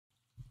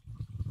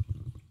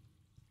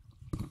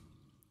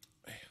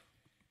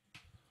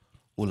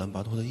乌兰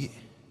巴托的夜。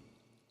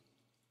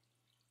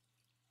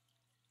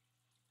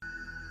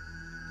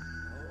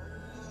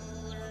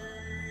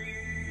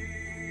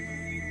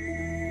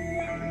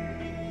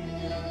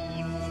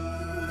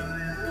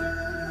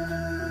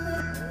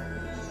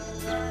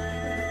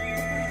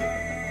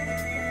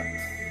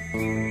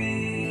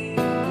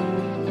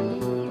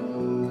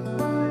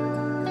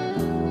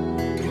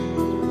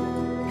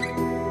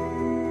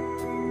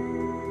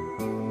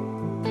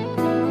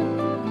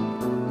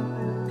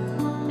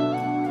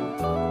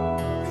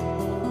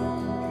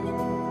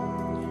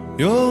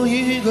有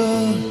一个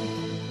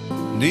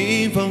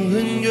地方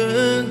很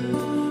远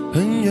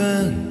很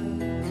远，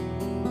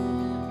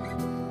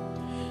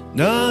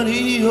那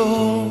里有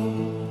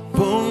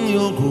朋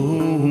友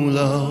古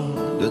老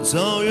的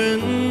草原，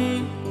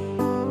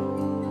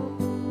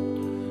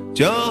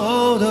骄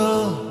傲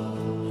的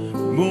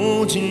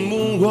母亲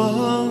目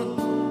光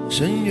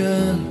深远，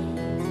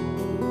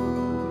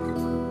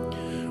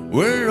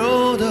温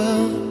柔的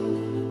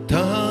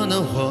她那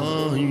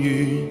话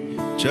语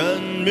缠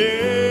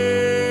绵。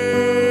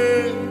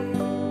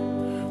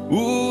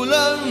乌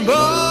兰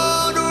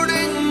巴托的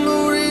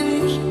木林，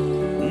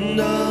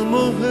那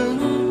么狠，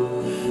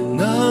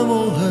那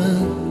么狠，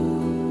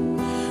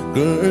歌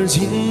儿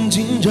轻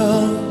轻唱，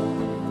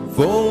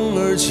风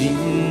儿轻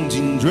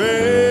轻吹。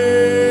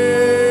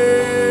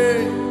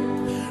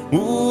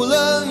乌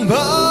兰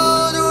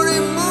巴托的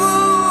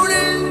木林，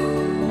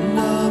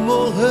那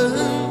么狠，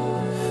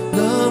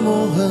那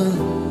么狠，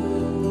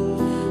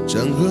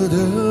唱歌的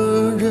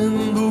人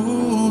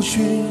不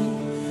许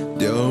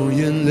掉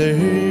眼泪。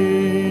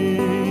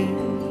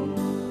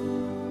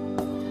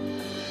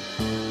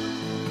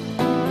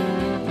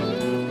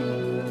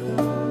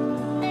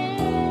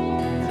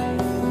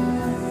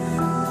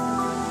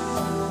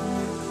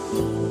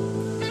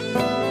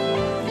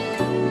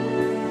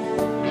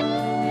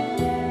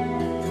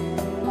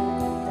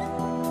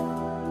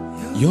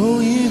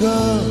有一个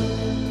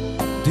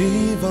地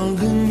方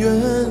很远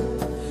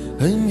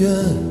很远，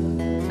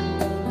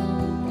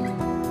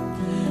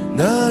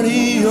那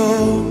里有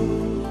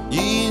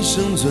一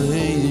生最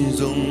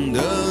重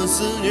的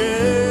思念。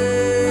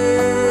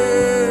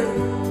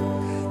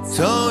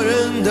草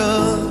原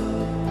的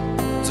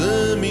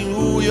子民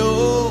无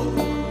忧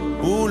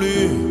无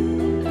虑，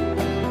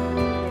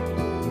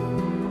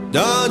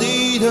大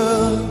地的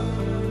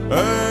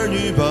儿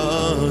女把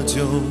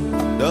酒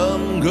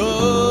当歌。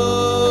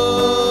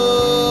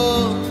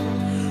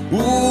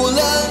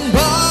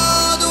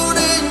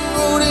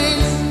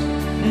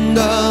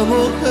那么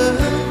狠，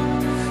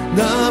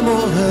那么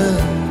狠，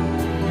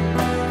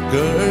歌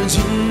儿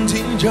轻轻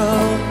唱，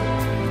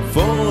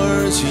风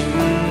儿轻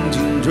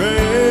轻吹。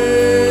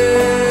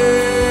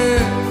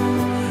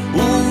乌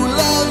兰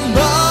巴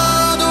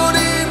托的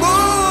木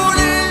林，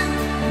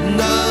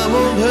那么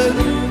狠，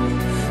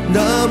那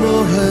么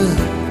狠，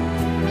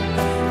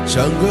唱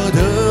歌的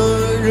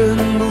人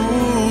不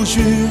许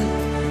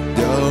掉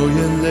眼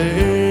泪。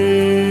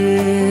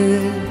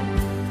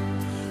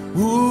乌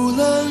兰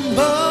巴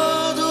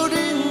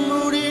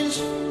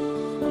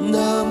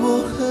那么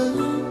狠，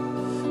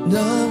那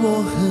么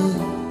狠，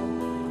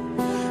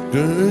歌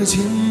儿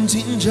轻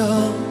轻唱，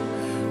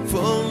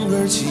风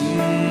儿轻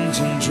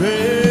轻吹。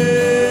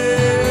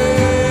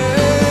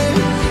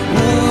乌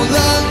兰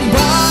巴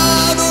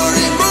托的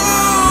木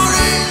林，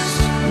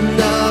那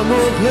么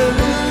狠，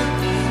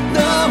那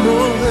么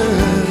狠，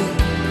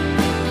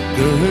歌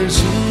儿轻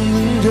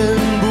人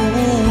不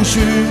许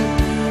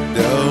掉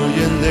眼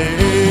泪。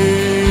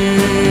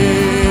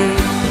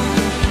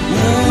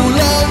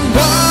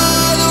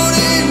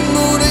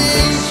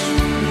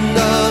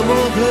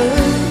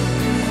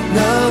那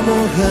么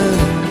狠，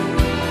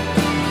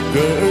歌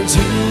儿轻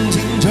轻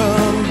唱，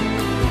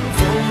风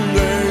儿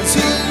轻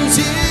轻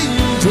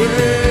吹。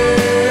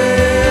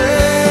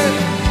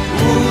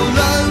乌兰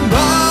巴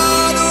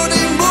托的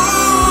木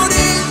林，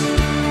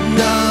那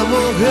么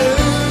狠，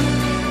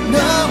那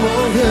么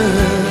狠，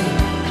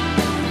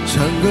唱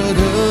歌的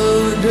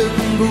人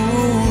不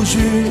许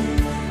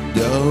掉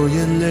眼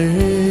泪，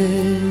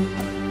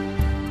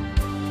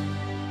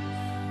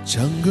唱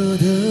歌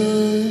的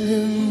人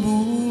不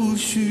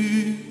许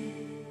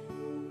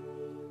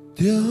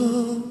掉